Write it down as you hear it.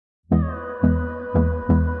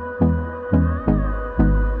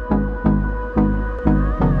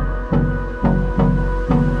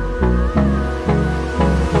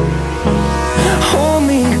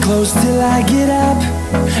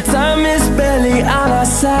Time is barely on our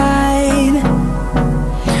side.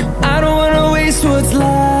 I don't wanna waste what's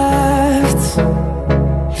left.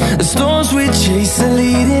 The storms we chase are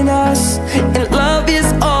leading us, and love is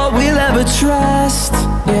all we'll ever trust.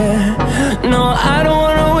 Yeah, no, I don't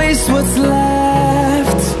wanna waste what's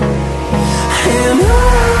left. And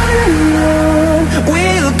on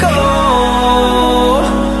we'll go,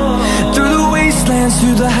 through the wastelands,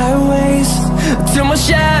 through the highways, till my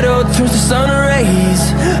shadow turns to sun rays.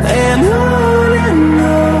 And on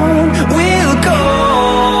we'll go,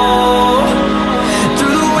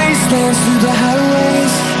 through the wastelands, through the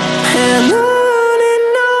highways, and on.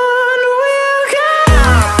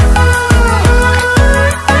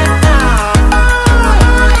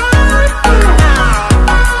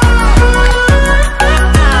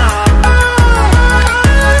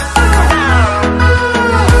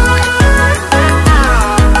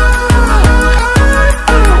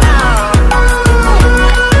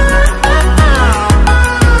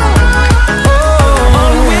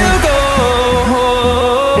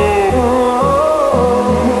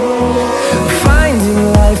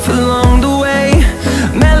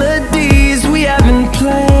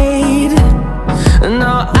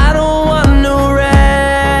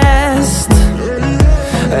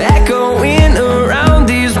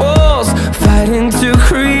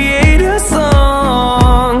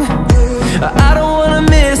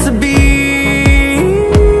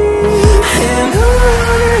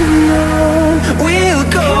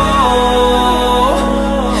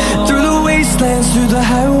 Through the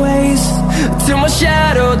highways, till my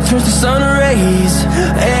shadow turns to sun rays.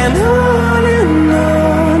 And on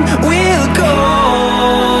we'll go,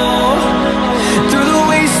 through the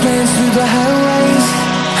wastelands, through the highways,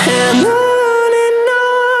 and on.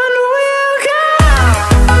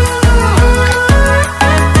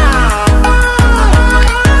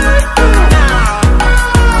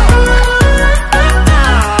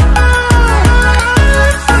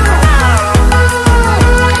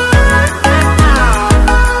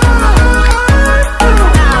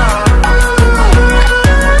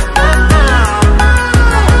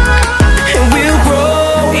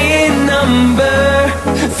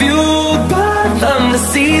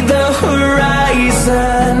 See the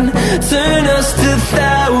horizon turn us to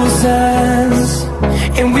thousands,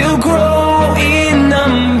 and we'll grow in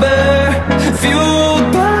number,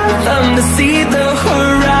 fueled by them. To see the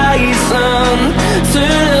horizon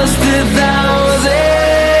turn us to thousands,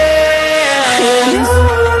 and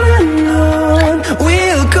on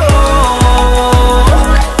we'll go,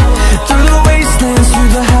 through the wastelands,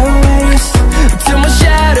 through the highways, till my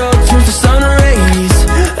shadow turns to sun rays.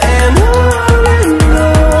 And on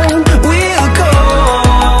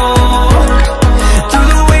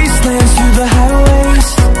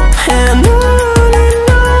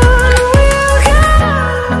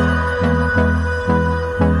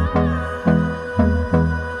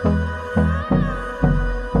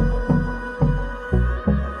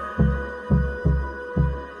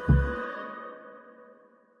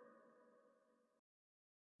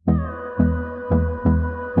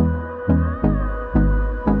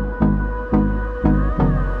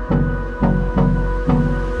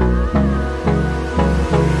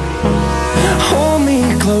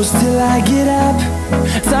close till I get up.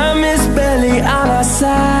 Time is barely on our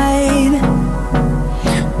side.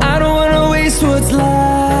 I don't wanna waste what's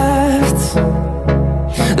left.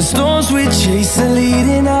 The storms we chase are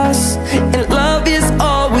leading us, and love is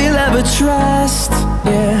all we'll ever trust.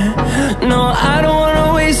 Yeah, no, I don't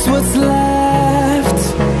wanna waste what's left.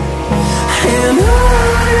 And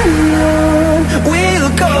on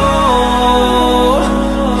we'll go,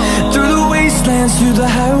 through the wastelands, through the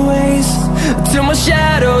highways, till my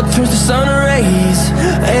shadow turns to sun rays.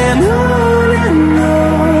 And on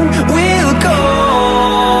we'll go,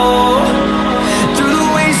 through the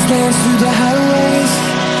wastelands, through the highways,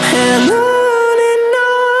 and on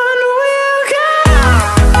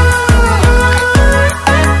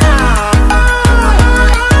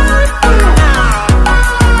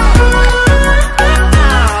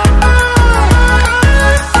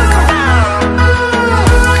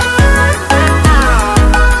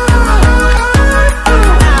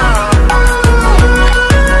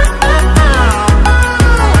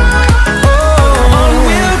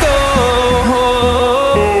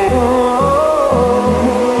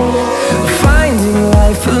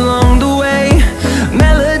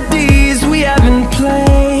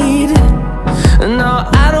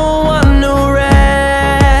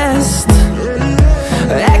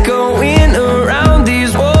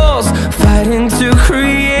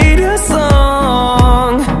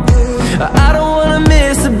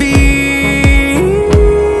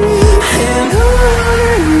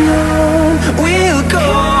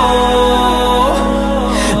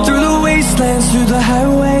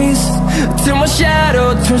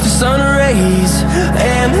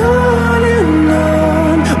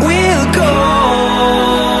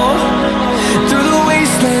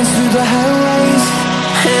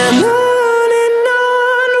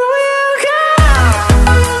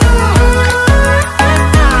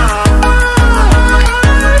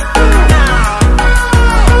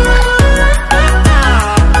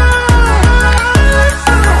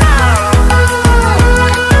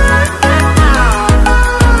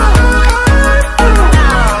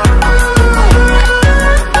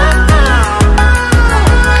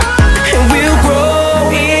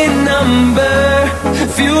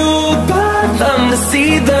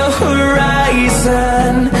see the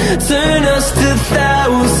horizon, turn us to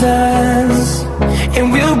thousands, and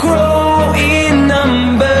we'll grow in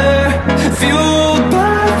number, fueled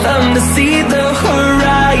by them to see the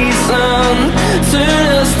horizon, turn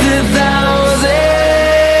us to thousands.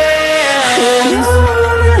 And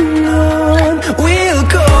on we'll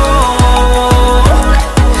go,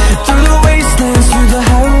 through the wastelands, through the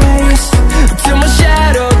highways, till my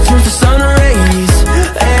shadow turns to sun rays.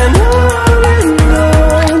 And on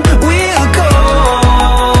we'll go,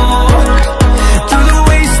 through the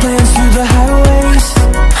wastelands, through the highways.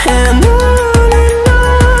 And on we'll go.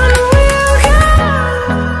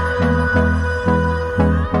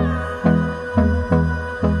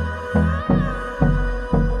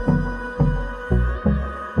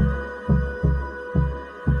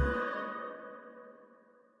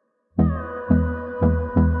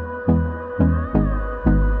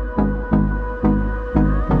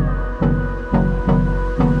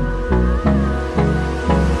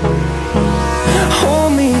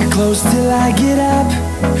 Hold me close till I get up.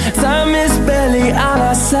 Time is barely on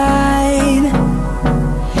our side.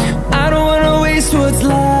 I don't wanna waste what's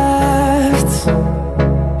left.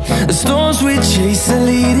 The storms we chase are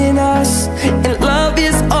leading us, and love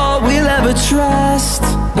is all we'll ever trust.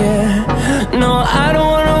 Yeah, no, I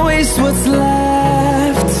don't wanna waste what's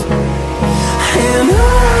left. And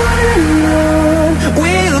on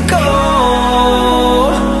we'll go,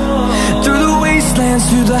 through the wastelands,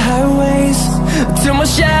 through the highways, till my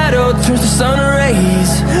shadow turns to sun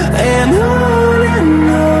rays. And on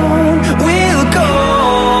we'll go,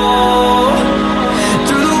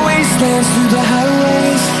 through the wastelands, through the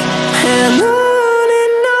highways. And on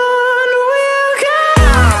we'll go.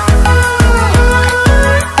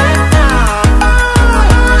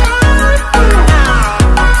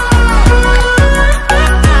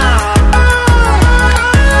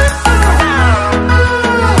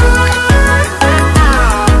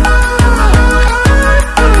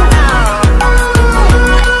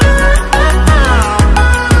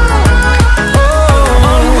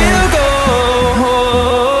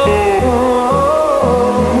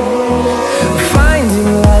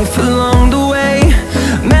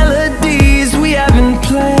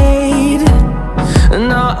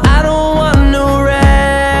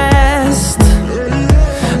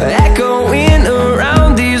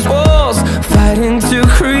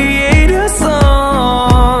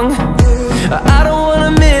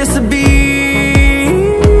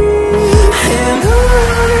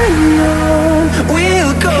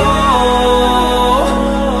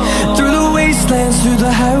 Through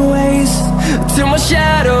the highways, till my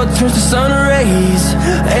shadow turns to sun rays.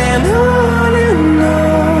 And on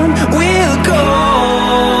we'll go,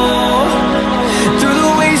 through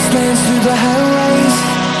the wastelands, through the highways.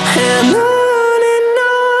 And on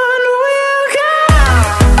we'll go.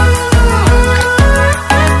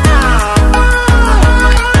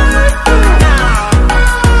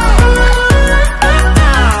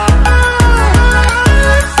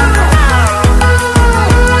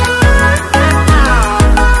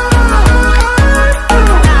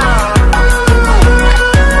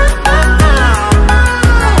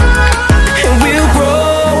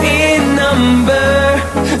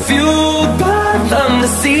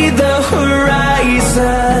 See the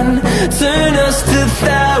horizon, turn us to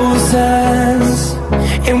thousands,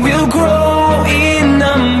 and we'll grow in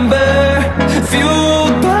number,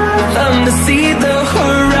 fueled by them to see the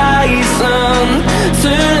horizon,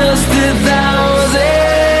 turn us to thousands.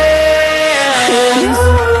 And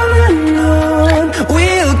on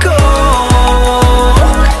we'll go,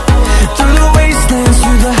 through the wastelands,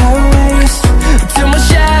 through the highways, till my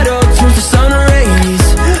shadow turns to sun rays.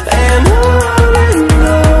 And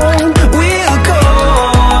we'll go,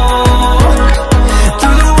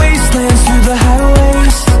 through the wastelands, through the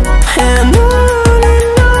highways. And on we'll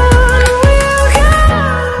go.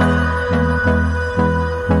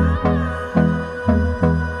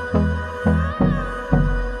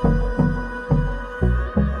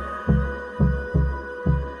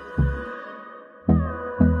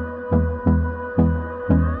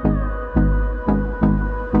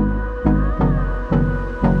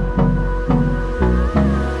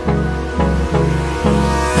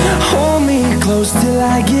 Hold me close till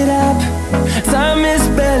I get up. Time is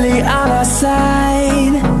barely on our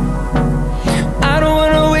side. I don't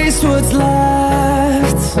wanna waste what's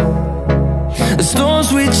left. The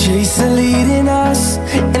storms we chase are leading us,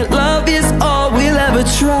 and love is all we'll ever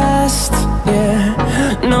trust. Yeah,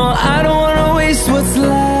 no, I don't wanna waste what's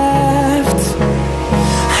left.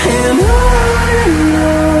 And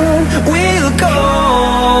on we'll go,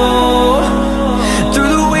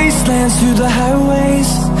 through the wastelands, through the highways,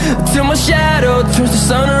 till my shadow turns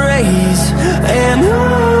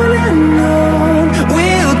on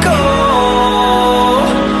we'll go,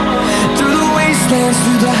 through the wastelands,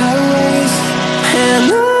 through the highways,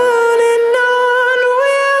 and on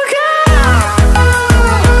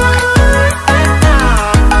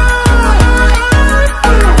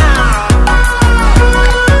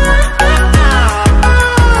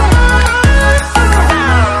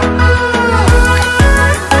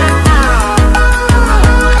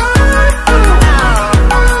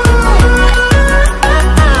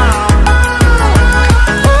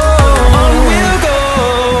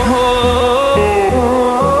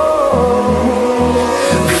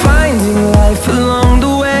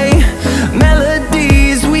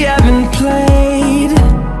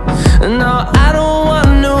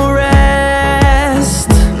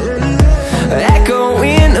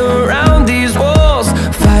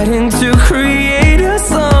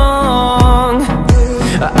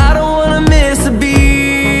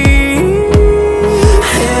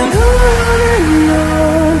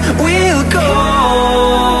we'll go.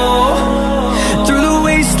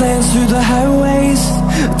 Through the highways,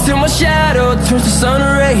 till my shadow turns to sun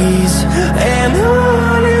rays, and on